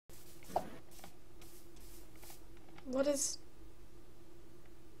What is...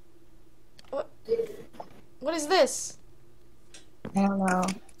 What is this? I don't know.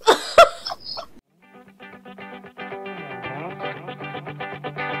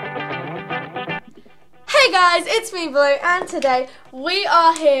 Hey guys, it's me, Blue, and today we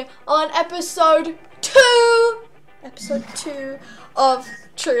are here on episode 2! Episode 2 of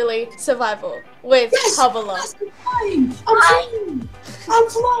Truly Survival with Hubbler. Yes, I'm flying! I'm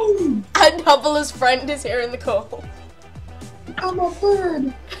flying! And Hubbler's friend is here in the call. I'm a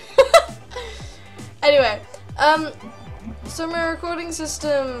bird! Anyway, so my recording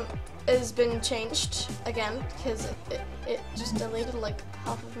system has been changed again because it just deleted like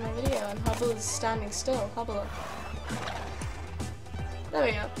half of my video and Hubble is standing still. Hubble. There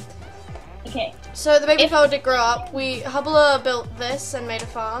we go. Okay. So the baby fowl did grow up. Hubble built this and made a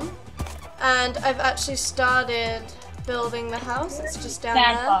farm, and I've actually started building the house. It's just down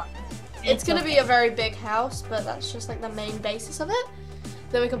there. It's gonna be a very big house, but that's just like the main basis of it.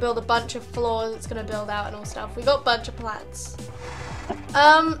 Then we can build a bunch of floors. It's gonna build out and all stuff. We got a bunch of plants.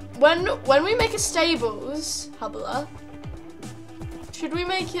 When we make a stables, Hubbler, should we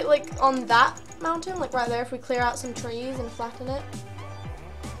make it like on that mountain, like right there? If we clear out some trees and flatten it,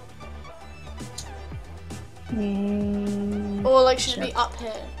 or like should it be up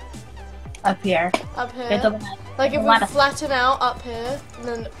here? Up here. Up here. Like if we flatten out up here, and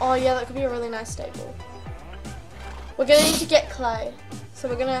then oh yeah, that could be a really nice stable. We're gonna need to get clay, so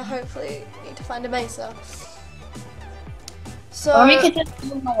we're gonna hopefully need to find a mesa. So Or we could just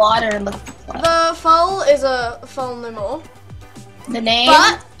go in the water and look for clay. the foal is a foal no more. The name?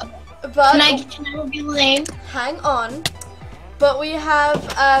 But Can I reveal the name? hang on. But we have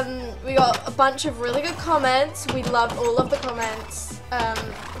we got a bunch of really good comments. We loved all of the comments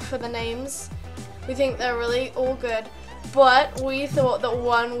for the names. We think they're really all good. But we thought that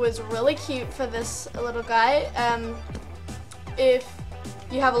one was really cute for this little guy. If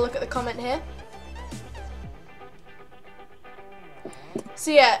you have a look at the comment here. So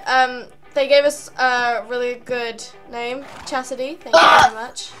yeah, they gave us a really good name, Chastity. Thank you very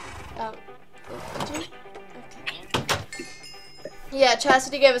much. Did you? Okay. Yeah,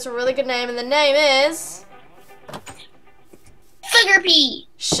 Chastity gave us a really good name, and the name is Sugar Pea!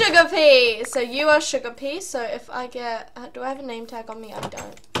 Sugar Pea. So you are Sugar Pea. So if I get, do I have a name tag on me? I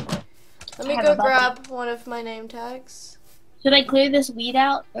don't. Let me go grab one of my name tags. Should I clear this weed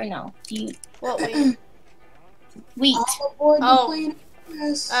out or no? Do you What weed? wheat? Oh.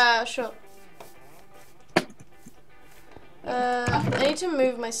 Yes. Sure. I need to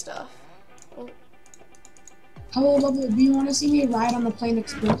move my stuff. Oh. Hello, Bubble. Do you want to see me ride on the plane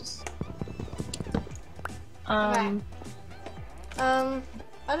express? I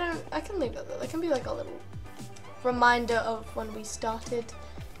can leave that there. That can be like a little reminder of when we started,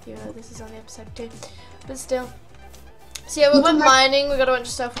 even though this is only episode 2, but still. So yeah, we went mining, we got a bunch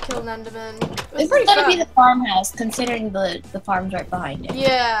of stuff, we killed an enderman. This is gonna be the farmhouse, considering the farm's right behind it.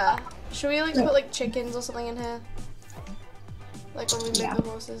 Yeah. Should we like put like chickens or something in here? Like when we move the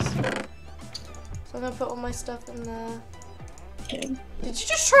horses. So I'm gonna put all my stuff in there. Okay. Did you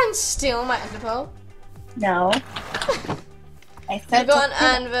just try and steal my ender pearl? No. I said I got an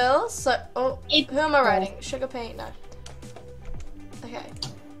anvil, so who am I writing? Sugar Pea? No. Okay.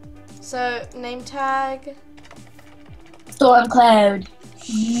 So name tag. Storm Cloud.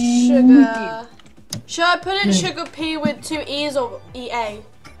 Sugar. Should I put in Sugar Pea with 2 E's or EA?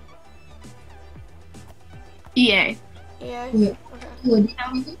 EA. EA? Okay.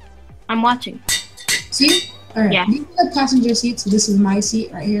 I'm watching. See? Alright. Yeah. These are the passenger seats. This is my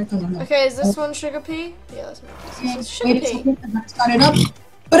seat right here because I'm not. Okay, is this one Sugar Pea? Yeah, that's my This is Sugar Wait a Pea. second. I start it up.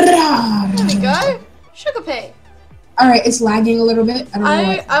 There we go. Sugar Pea. Alright, it's lagging a little bit. I don't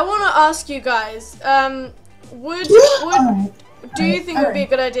know. I want to ask you guys, do you think it would be a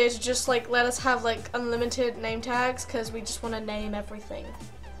good idea to just like let us have like unlimited name tags because we just want to name everything?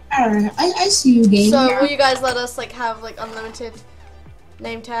 Alright, I see you, game. So will you guys let us like have like unlimited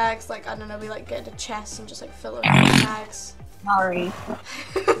name tags? Like I don't know, we like get a chest and just like fill it with name tags. Sorry.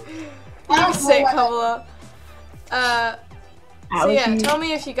 You're sick, Hubbler. So yeah, tell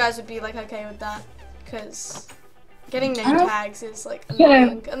me if you guys would be like okay with that, because getting name tags is like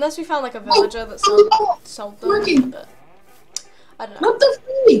annoying. Unless we found like a villager that sold them, but I don't know. What the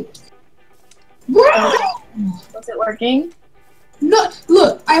freak? Was it working? No,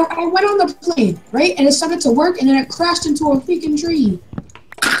 look, I went on the plane, right? And it started to work and then it crashed into a freaking tree.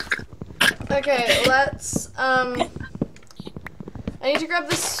 Okay, let's I need to grab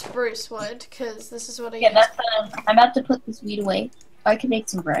this spruce wood because this is what I use. That's I'm about to put this weed away. I can make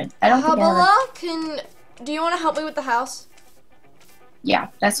some bread. I don't think I have do you want to help me with the house? Yeah,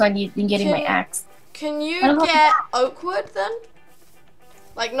 that's why I've been getting my axe. Can you I don't have get oak wood then?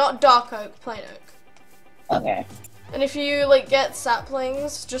 Like not dark oak, plain oak. Okay. And if you like get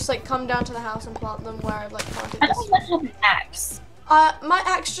saplings, just like come down to the house and plant them where I've like planted I this. don't have an axe. My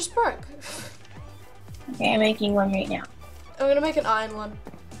axe just broke. Okay, I'm making one right now. I'm gonna make an iron one.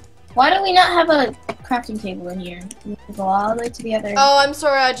 Why do we not have a crafting table in here? We can go all the way to the other. Oh, I'm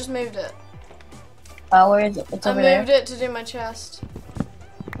sorry, I just moved it. Oh, where is it? It's over there. I moved it to do my chest.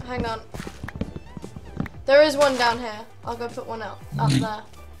 Hang on. There is one down here. I'll go put one out up there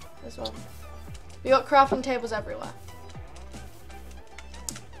as well. We got crafting tables everywhere.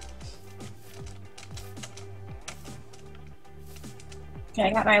 Okay, I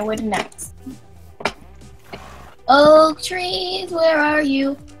got my wooden axe. Oak trees, where are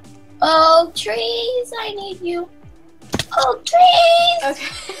you? Oak trees, I need you. Oak trees! Okay.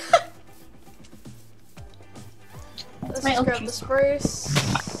 Let's my just oak grab tree. the spruce.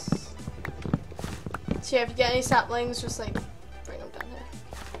 So yeah, if you get any saplings, just like bring them down here.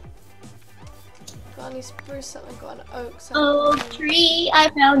 Got any spruce sapling? Got an oak sapling. Oak tree, I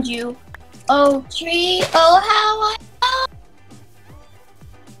found you. Oak tree, oh how I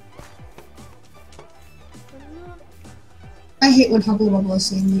I hate when Hubble Bubble is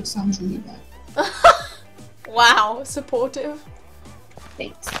saying it sounds really bad. Wow, supportive.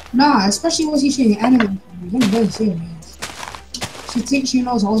 Thanks. Nah, especially when she's saying anime. I'm very serious. She thinks she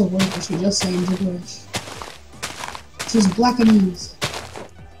knows all the words, but she's just saying gibberish. She's Blackanese.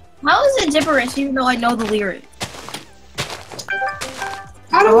 How is it gibberish even though I know the lyrics?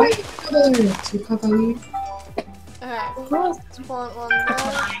 How do I even know the lyrics? You cuckoo. Alright, let's plant one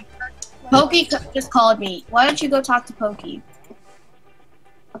there. Pokey just called me. Why don't you go talk to Pokey?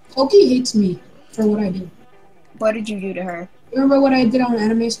 Pokey hates me for what I did. What did you do to her? Remember what I did on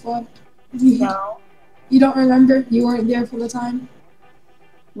Anime Squad? No. You don't remember? You weren't there for the time?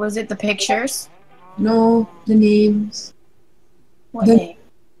 Was it the pictures? No, the names. What The- name?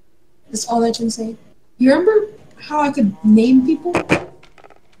 That's all I can say. You remember how I could name people?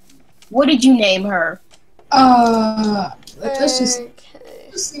 What did you name her? Let's just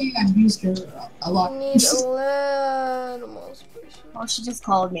Okay. say I abused her a lot. Need a little more spruce. Oh, she just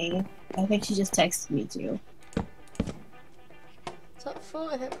called me. I think she just texted me too. Is that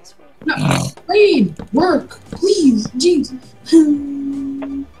 4? I think that's 4. No, Rain, work, please, jeez.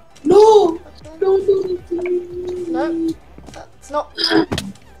 No, don't do it. No, that's not.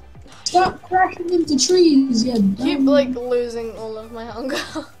 Stop crashing into trees, you Keep dumb. like losing all of my hunger.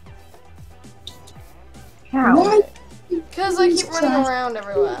 How? Why? Because I keep running around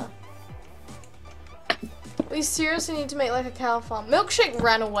everywhere. We seriously need to make like a cow farm. Milkshake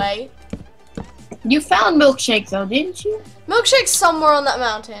ran away. You found Milkshake though, didn't you? Milkshake's somewhere on that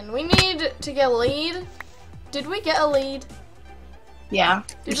mountain. We need to get a lead. Did we get a lead? Yeah.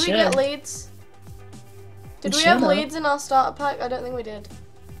 Did we should. get leads? Did We we have should've. leads in our starter pack? I don't think we did.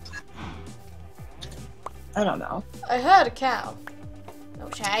 I don't know. I heard a cow.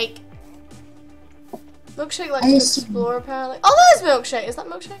 Milkshake. Milkshake likes I to assume- explore apparently. Oh, there's Milkshake. Is that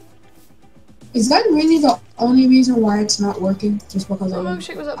Milkshake? Is that really the only reason why it's not working? Just because Oh, I'm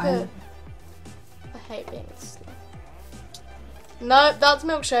Milkshake was up here. I hate being slow. Nope, that's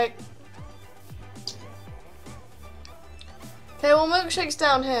Milkshake. Okay, well, Milkshake's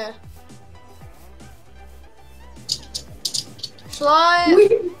down here. Shall I?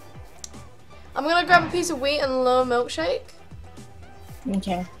 Wait, I'm gonna grab a piece of wheat and lure Milkshake.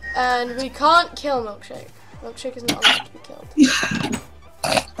 Okay. And we can't kill Milkshake. Milkshake is not allowed to be killed.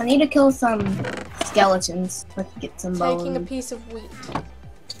 I need to kill some skeletons. So I can get some Taking a bones. piece of wheat.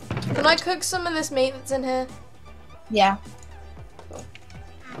 Can I cook some of this meat that's in here? Yeah.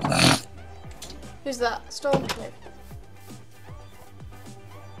 Who's that? Storm? No.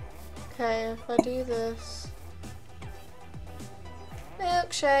 Okay, if I do this.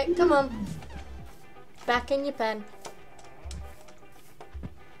 Milkshake, come on. Back in your pen.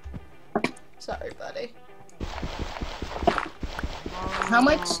 Sorry, buddy. How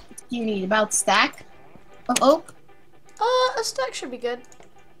much do you need? About stack of oak? A stack should be good.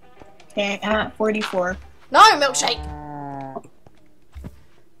 Okay, I'm at 44. No, Milkshake!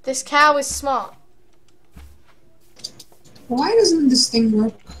 This cow is smart. why doesn't this thing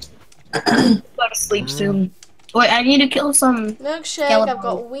work? Go to sleep soon. Wait, I need to kill some. Milkshake, Skeleton. I've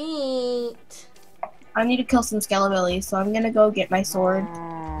got wheat. I need to kill some skelebillies, so I'm gonna go get my sword.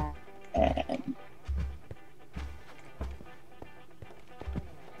 And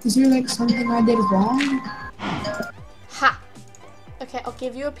Is there like something I did wrong? Ha! Okay, I'll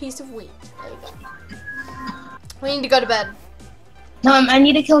give you a piece of wheat. There you go. We need to go to bed. no, I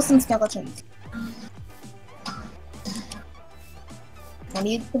need to kill some skeletons. Okay, I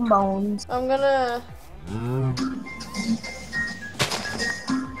need some bones. I'm gonna.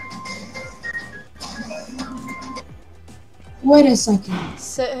 Wait a second.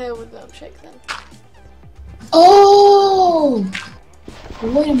 Sit here with milkshake then. Oh!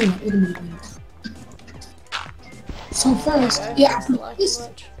 Wait a minute. So first, Okay, yeah, I that's put not a like piston.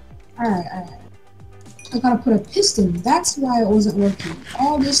 much. Alright. I gotta put a piston. That's why it wasn't working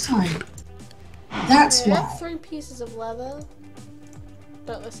all this time. That's Okay, I why. have 3 pieces of leather.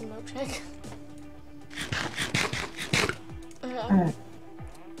 Don't listen, milkshake. Okay. Alright.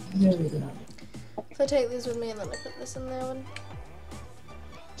 There we go. So I take these with me and then I put this in there one.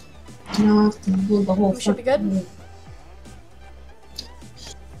 Now I have to build the whole We should be front good. wheel.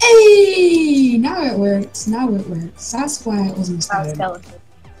 Hey! Now it works. That's why it wasn't Oh, started. skeleton.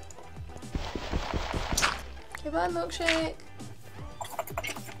 Okay, bye milkshake.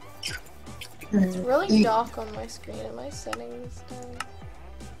 It's Really dark on my screen. Am I settings down?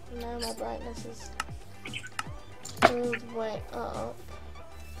 No, my brightness is all the way up.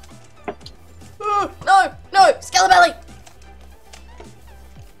 No! Skelebelly!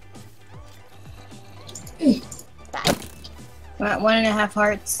 Hey. Bye. We're at 1.5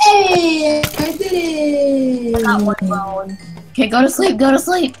 hearts. Hey! I did it! I got 1 bone. Okay, go to sleep. Go to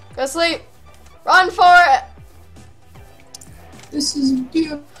sleep. Go sleep! Run for it! This is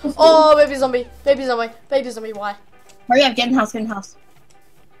beautiful. Oh, baby zombie! Baby zombie, why? Hurry up. Get in the house. Get in the house.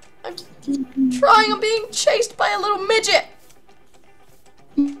 I'm trying, I'm being chased by a little midget!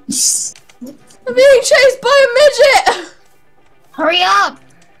 I'm being chased by a midget! Hurry up.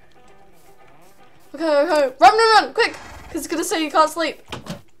 Okay. Run, quick! Cause it's gonna say you can't sleep.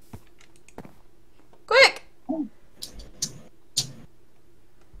 Quick!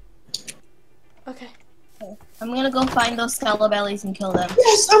 Okay. I'm gonna go find those skelebellies and kill them.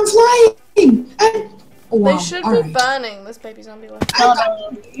 Yes, I'm flying! Oh, wow. They should All be right. burning this baby zombie one.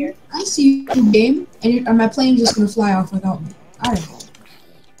 Skelebelly over here. I see you, game, and my plane's just gonna fly off without me. Alright.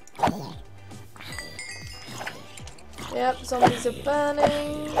 Yep, zombies are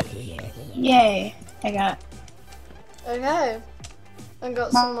burning. Yay. I got it. Okay. I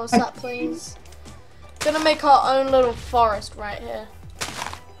got some more saplings. Gonna make our own little forest right here.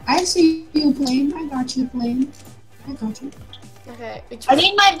 I see you, plane. I got you, plane. I got you. Okay. I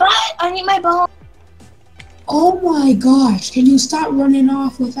need my butt. I need my bone. Oh my gosh, can you stop running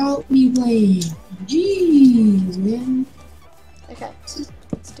off without me playing? Jeez, man. Okay.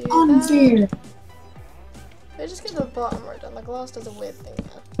 Let's do that. Unfair. I just get to the bottom right down. The glass does a weird thing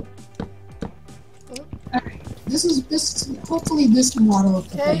there. Alright, hopefully this model of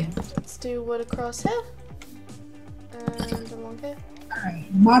the Okay. plane. Let's do wood across here. And along here.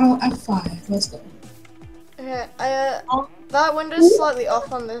 Alright, model F5, let's go. Okay. That window's slightly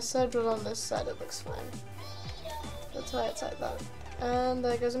off on this side, but on this side it looks fine. That's why it's like that. And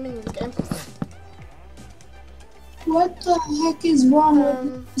there goes a minions game. What the heck is wrong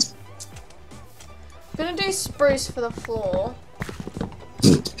with I'm gonna do spruce for the floor.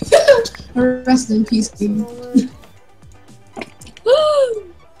 Rest in peace, Some game. more wood.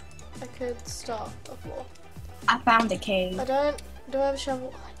 I could start the floor. I found a cave. I don't. Do I have a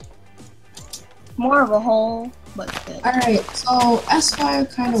shovel? More of a hole, but good. Alright, so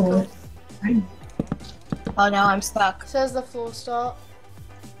S5 kind of That's cool. works. Oh no, I'm stuck. Says the floor start.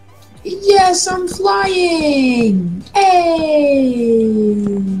 Yes, I'm flying! Hey!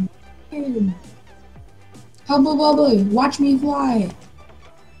 Hubba bubba, watch me fly.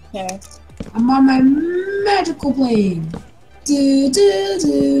 Okay. I'm on my magical plane. Do do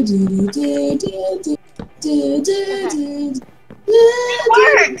do do do do do do do do It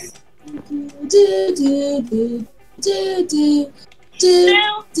works! do do do do do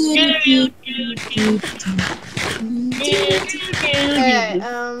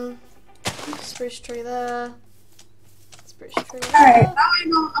Okay, spruce tree there. Spruce tree there. Alright, now I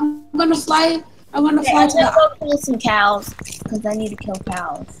know I'm gonna fly. I'm gonna Okay, fly I'm to gonna the go kill some cows, because I need to kill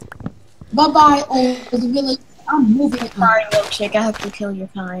cows. bye bye old village. I'm moving on. Sorry, Milkshake, I have to kill your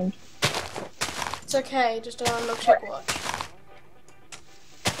kind. It's okay, just don't have milkshake watch.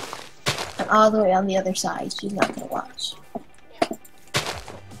 I'm all the way on the other side, she's not gonna watch.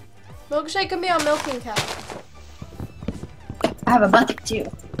 Milkshake can be our milking cow. I have a bucket too.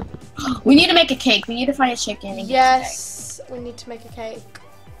 We need to make a cake. We need to find a chicken and get Yes, we need to make a cake.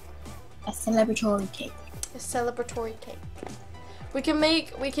 a celebratory cake. A celebratory cake. We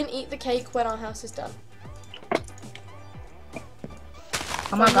can eat the cake when our house is done.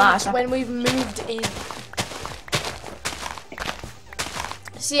 Oh my gosh. When we've moved in.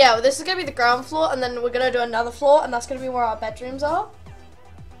 So yeah, this is gonna be the ground floor, and then we're gonna do another floor, and that's gonna be where our bedrooms are.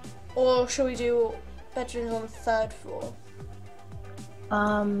 Or should we do bedrooms on the 3rd floor?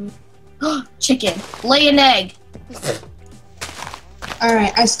 Chicken. Lay an egg.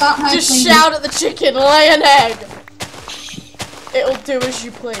 Alright, I stopped my Just playing. shout at the chicken, lay an egg. It'll do as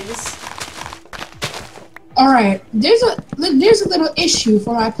you please. Alright, there's a little issue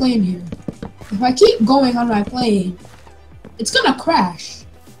for my plane here. If I keep going on my plane, it's gonna crash.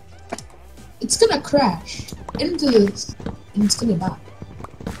 It's gonna crash into this, and it's gonna die.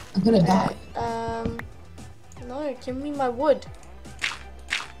 I'm gonna die. No, give me my wood.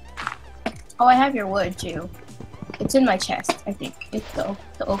 Oh, I have your wood too. It's in my chest, I think. It's the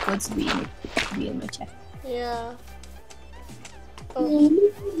oak wood's be in my chest. Yeah.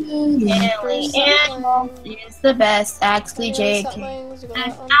 Family animal is the best. Actually, JK. Saplings, you got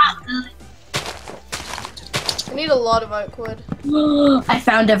That's that one. not good. I need a lot of oak wood. I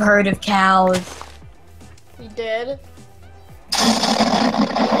found a herd of cows. You did?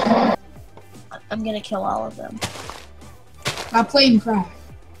 I'm gonna kill all of them. My plane crashed.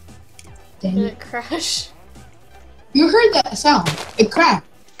 Dang Did it. it crash? You heard that sound? It crashed.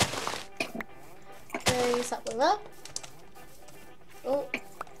 Okay, sapling up. Oh,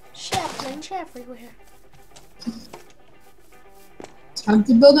 saplings everywhere. Time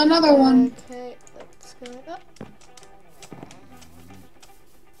to build another one. Okay, let's go like that.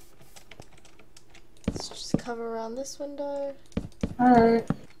 Let's just cover around this window. Alright.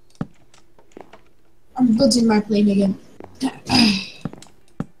 I'm building my plane again.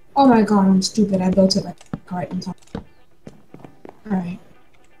 Oh my god, I'm stupid. I built it like right on top. Alright.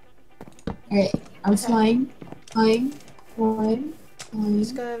 Alright, I'm flying. Flying.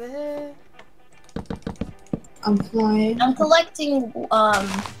 Let's go over here. I'm flying. I'm collecting. Wow,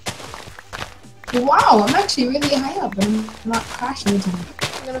 I'm actually really high up, but I'm not crashing into it.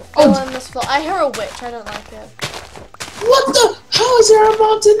 I'm gonna fill in this floor. I hear a witch. I don't like it. What the? How is there a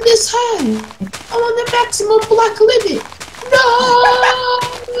mountain this high? I'm on the maximum black limit. No!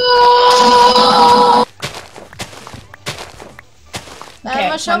 Okay,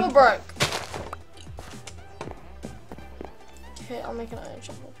 My shovel broke. Okay, I'll make an iron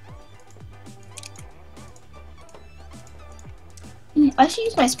shovel. I should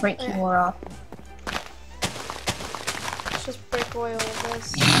use my sprint key more often. Let's just break away all of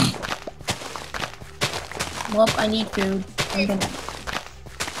this. Nope, I need food. I'm gonna.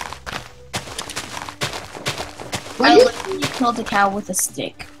 I literally killed a cow with a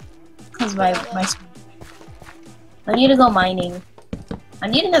stick. Cause my. I need to go mining. I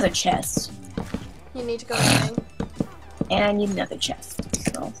need another chest. You need to go mining. And I need another chest.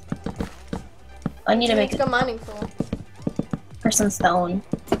 So. I need to make go mining for. For some stone.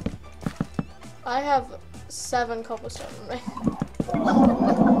 I have 7 cobblestone in me.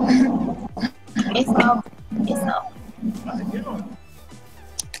 It's up. It's up.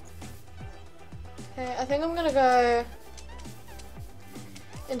 Okay, I think I'm gonna go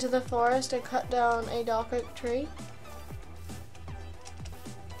into the forest and cut down a dark oak tree.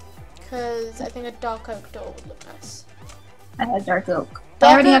 Because I think a dark oak door would look nice. I have dark oak.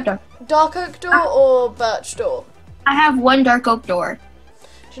 I already have dark oak door or birch door? I have one dark oak door.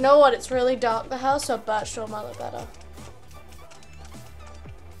 Do you know what? It's really dark the house, so birch door might look better.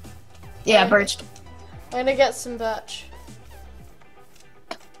 Yeah, birch. I'm gonna get some birch.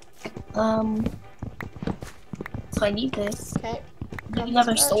 So I need this. Okay. Need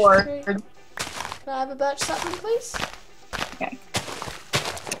another sword. Can I have a birch sapling, please? Okay.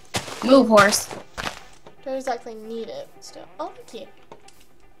 Move, horse. Don't exactly need it still. Oh, thank you.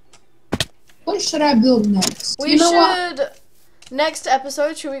 What should I build next? We should. Next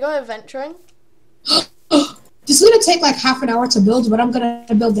episode, should we go adventuring? This is gonna take like half an hour to build, but I'm gonna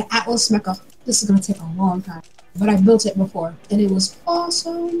build the Atlas Mecha. This is gonna take a long time, but I built it before, and it was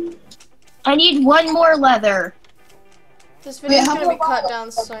awesome. I need one more leather. This video is gonna be cut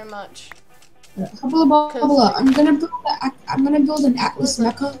down so much. Bubble up. I'm gonna build an Atlas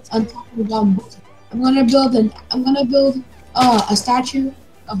Mecha on top of Buddha. I'm gonna build a statue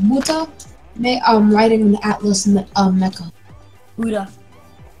of Buddha, riding on the Atlas Mecha. Buddha.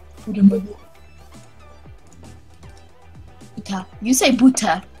 You say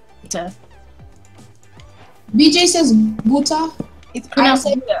Buddha. Buddha. BJ says Buddha. It's pronounced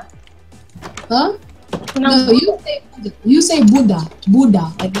Buddha. Huh? No, you say Buddha.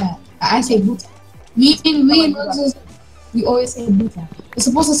 Buddha, like that. I say Buddha. We always say Buddha. It's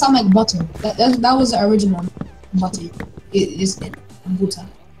supposed to sound like butter. That was the original butter. It is Buddha.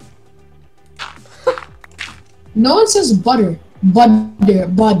 No one says butter. Bud.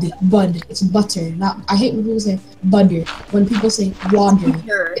 It's butter. Not. I hate when people say butter. When people say water.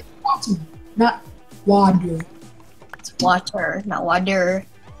 It's water, not water. It's water, not water.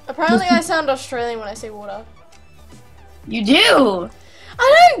 Apparently, I sound Australian when I say water. You do.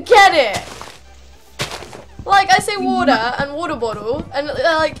 I don't get it. Like, I say water and water bottle, and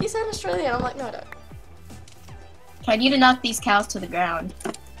they're like, you sound Australian. I'm like, no, I don't. I need to knock these cows to the ground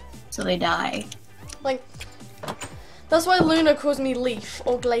so they die. Like, that's why Luna calls me Leaf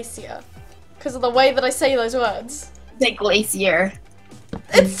or Glacier. Because of the way that I say those words. Say glacier.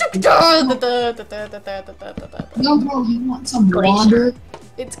 It's No, bro, you want some Glacier. water?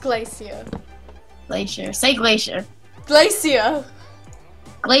 It's Glacier. Glacier. Say glacier. Glacier.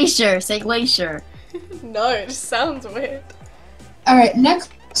 Glacier. Say glacier. No, it just sounds weird. Alright,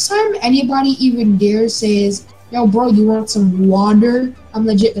 next time anybody even dares says, yo, bro, you want some water? I'm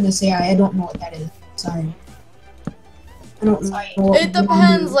legit gonna say I don't know what that is. Sorry. I don't know. What It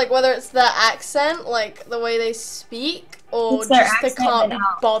depends, like, whether it's their accent, like, the way they speak, or It's their just they accent can't be and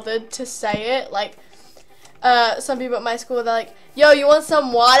how- bothered to say it. Like, some people at my school, they're like, yo, you want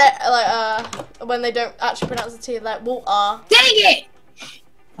some water? Like, when they don't actually pronounce the T, like, water. Dang it!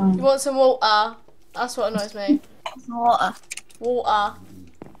 You want some water? That's what annoys me. Water. Water.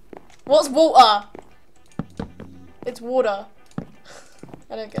 What's water? It's water.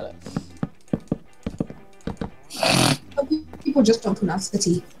 I don't get it. People just don't pronounce the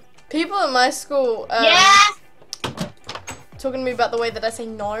T. People in my school, Yeah! talking to me about the way that I say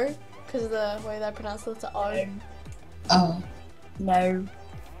no, because of the way that I pronounce the letter O. Oh. No.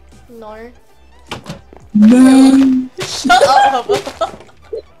 No. No. Shut up, Hubba.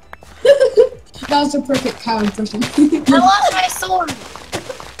 That was a perfect cow impression. I lost my sword!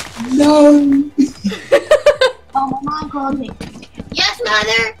 No. Oh, my mom called me. Yes,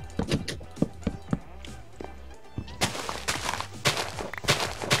 mother!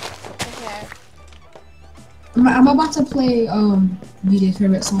 Okay. I'm about to play VJ's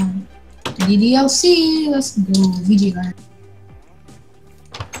favorite song. DDLC, let's go, VJ guy.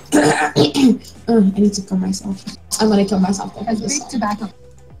 I need to kill myself. I'm gonna kill myself over this song. Tobacco.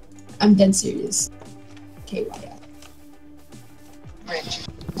 I'm dead serious. Okay, why? Rich.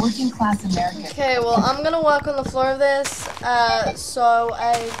 Working class American. Okay, well, I'm gonna work on the floor of this, so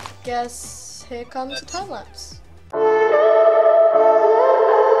I guess here comes a time lapse.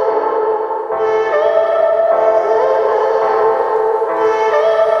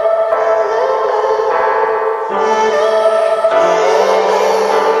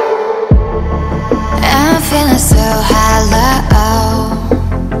 I'm feeling so hollow.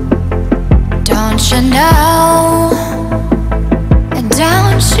 Don't you know?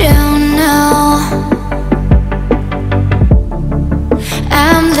 Don't you know?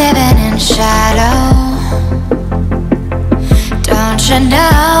 I'm living in shadow. Don't you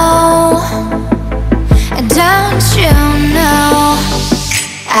know? Don't you know?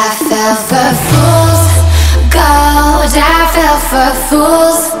 I fell for fool's gold. I fell for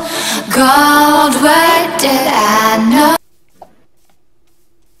fool's gold. What did I know?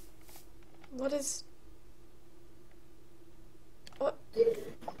 What is...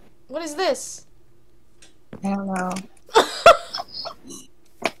 What is this? I don't know.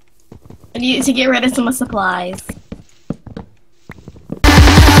 I need to get rid of some of the supplies.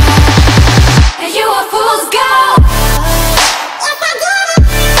 You a fool's gold.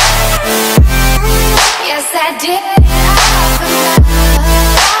 Yes, I did.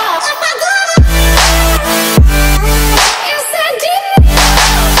 Yes, I did.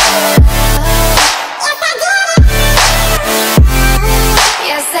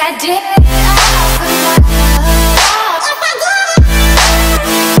 Yes, I did.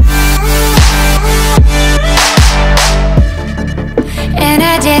 And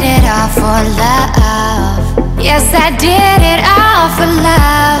I did it all for love. Yes, I did it all for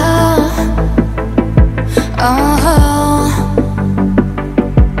love. Oh,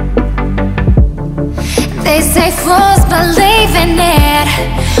 they say fools believe in it,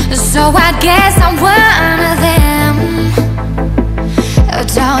 so I guess I'm one of them. Oh,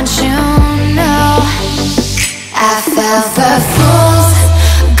 don't you know? I fell for fool's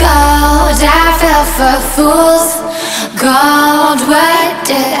gold. I fell for fool's gold. What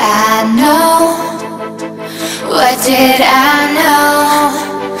did I know? What did I know?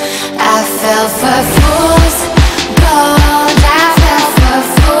 I fell for fool's gold. I fell for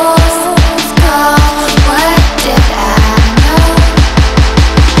fool's gold. What did I know?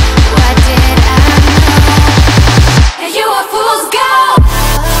 What did I know? You a fool's gold.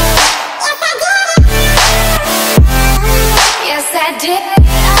 Yes, I did.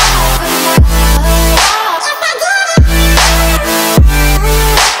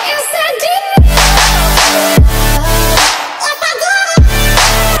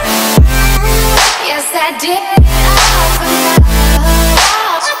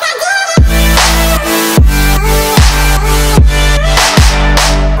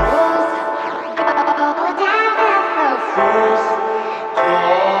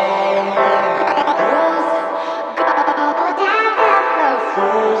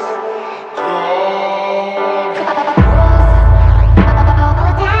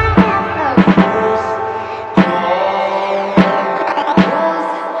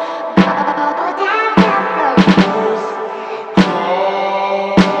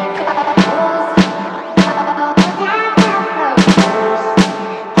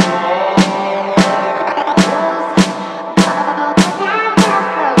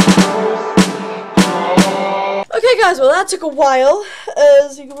 That took a while,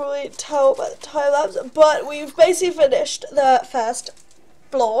 as you can probably tell by the time lapse, but we've basically finished the first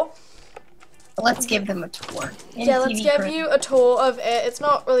floor. Let's give them a tour. Yeah, let's TV give crew. you a tour of it. It's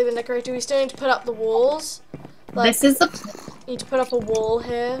not really been decorated. We still need to put up the walls. Like, This is the. need to put up a wall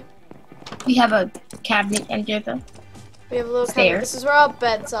here. We have a cabinet under the. We have a little Stairs. cabinet. This is where our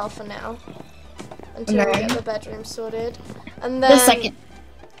beds are for now. Until we Okay. get the bedroom sorted. And then The second.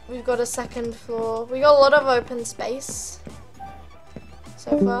 we've got a second floor. We got a lot of open space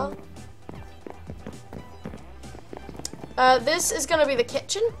so far. This is gonna be the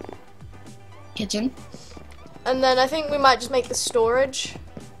kitchen. Kitchen. And then I think we might just make the storage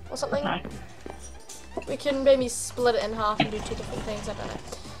or something. Okay. We can maybe split it in half and do two different things, I don't know.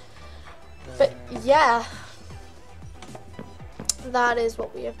 But yeah, that is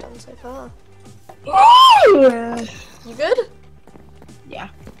what we have done so far. You good? Yeah.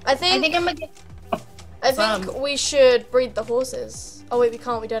 I I think think I'm gonna get. we should breed the horses. Oh wait, we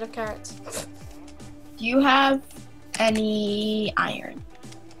can't, we don't have carrots. Do you have any iron?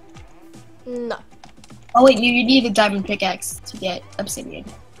 No. Oh wait, you need a diamond pickaxe to get obsidian.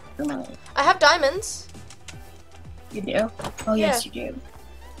 Come on. I have diamonds. You do? Oh yes, you do. Do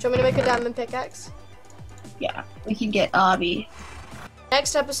you want me to make a diamond pickaxe? Yeah, we can get obby.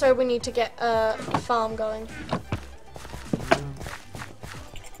 Next episode we need to get a farm going.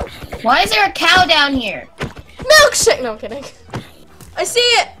 Why is there a cow down here? Milkshake! No, I'm kidding. I see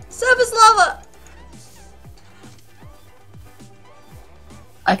it! Surface lava!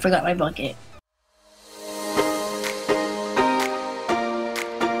 I forgot my bucket.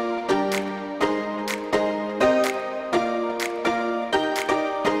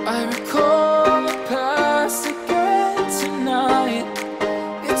 I recall the past again tonight.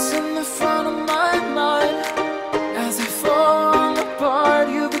 It's in the front of my mind. As I fall apart,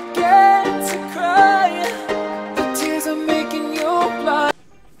 you begin to cry. The tears are making you blind.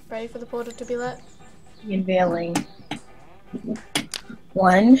 Ready for the portal to be lit? Unveiling.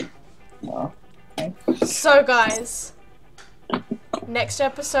 One. Oh, okay. So guys, next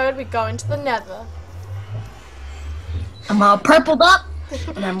episode we go into the nether. I'm all purpled up.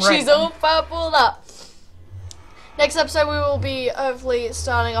 And I'm ready. She's all purpled up. Next episode we will be hopefully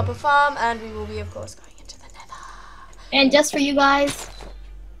starting up a farm and we will be of course going into the nether. And just for you guys,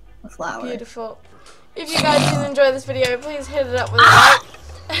 a flower. Beautiful. If you guys did enjoy this video, please hit it up with a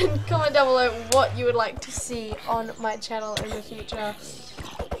like and comment down below what you would like to see on my channel in the future. Please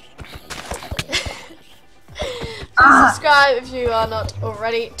subscribe if you are not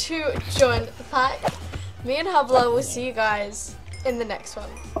already to join the pack. Me and Hubla will see you guys in the next one.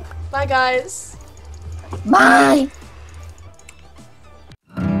 Bye guys. Bye.